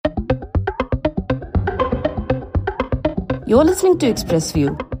You're listening to Express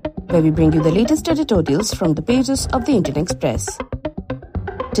View, where we bring you the latest editorials from the pages of the Indian Express.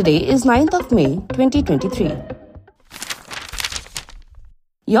 Today is 9th of May, 2023.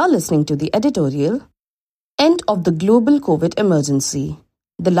 You're listening to the editorial, End of the Global COVID Emergency,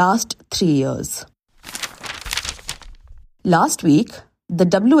 the Last 3 Years. Last week, the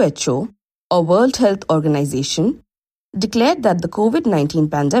WHO, or World Health Organization, declared that the COVID-19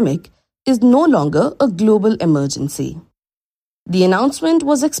 pandemic is no longer a global emergency. The announcement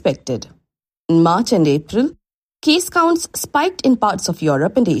was expected. In March and April, case counts spiked in parts of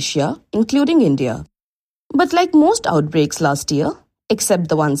Europe and Asia, including India. But like most outbreaks last year, except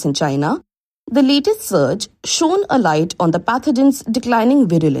the ones in China, the latest surge shone a light on the pathogen's declining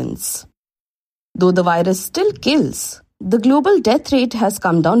virulence. Though the virus still kills, the global death rate has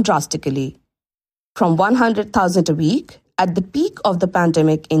come down drastically. From 100,000 a week at the peak of the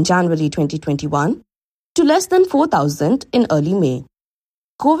pandemic in January 2021 to less than 4,000 in early May.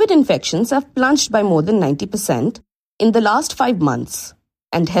 COVID infections have plunged by more than 90% in the last 5 months,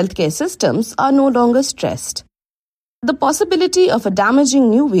 and healthcare systems are no longer stressed. The possibility of a damaging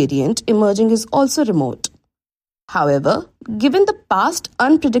new variant emerging is also remote. However, given the past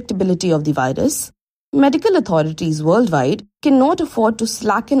unpredictability of the virus, medical authorities worldwide cannot afford to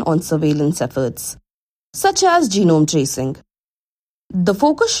slacken on surveillance efforts, such as genome tracing. The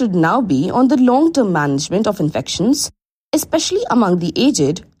focus should now be on the long-term management of infections, especially among the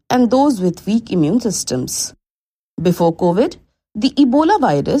aged and those with weak immune systems. Before COVID, the Ebola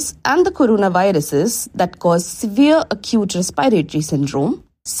virus and the coronaviruses that cause severe acute respiratory syndrome,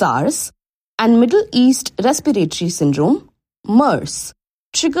 SARS, and Middle East respiratory syndrome, MERS,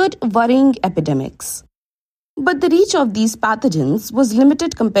 triggered worrying epidemics. But the reach of these pathogens was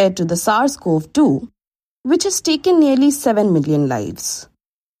limited compared to the SARS-CoV-2, which has taken nearly 7 million lives.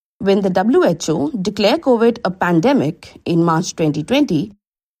 When the WHO declared COVID a pandemic in March 2020,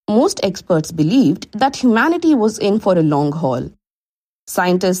 most experts believed that humanity was in for a long haul.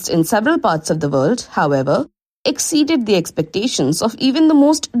 Scientists in several parts of the world, however, exceeded the expectations of even the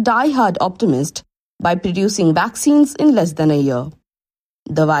most die-hard optimist by producing vaccines in less than a year.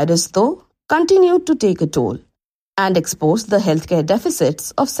 The virus, though, continued to take a toll and exposed the healthcare deficits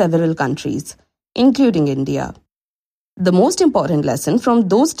of several countries, including India. The most important lesson from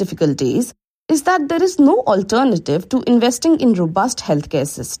those difficult days is that there is no alternative to investing in robust healthcare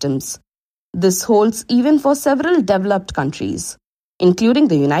systems. This holds even for several developed countries, including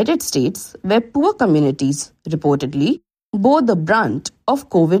the United States, where poor communities, reportedly, bore the brunt of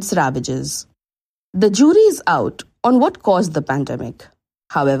COVID's ravages. The jury is out on what caused the pandemic.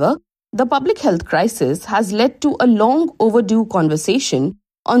 However, the public health crisis has led to a long overdue conversation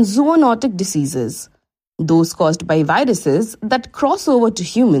on zoonotic diseases, those caused by viruses that cross over to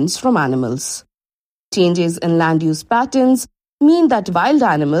humans from animals. Changes in land use patterns mean that wild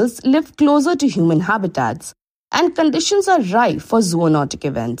animals live closer to human habitats, and conditions are ripe for zoonotic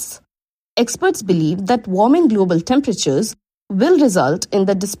events. Experts believe that warming global temperatures will result in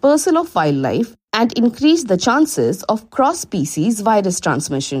the dispersal of wildlife and increase the chances of cross-species virus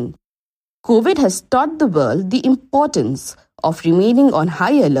transmission. COVID has taught the world the importance of remaining on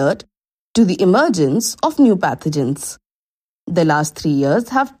high alert to the emergence of new pathogens. The last 3 years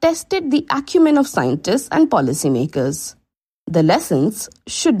have tested the acumen of scientists and policymakers. The lessons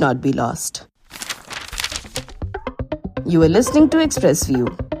should not be lost. You are listening to Express View,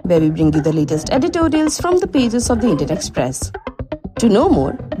 where we bring you the latest editorials from the pages of the Indian Express. To know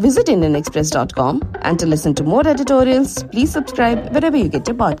more, visit indianexpress.com, and to listen to more editorials, please subscribe wherever you get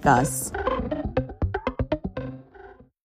your podcasts.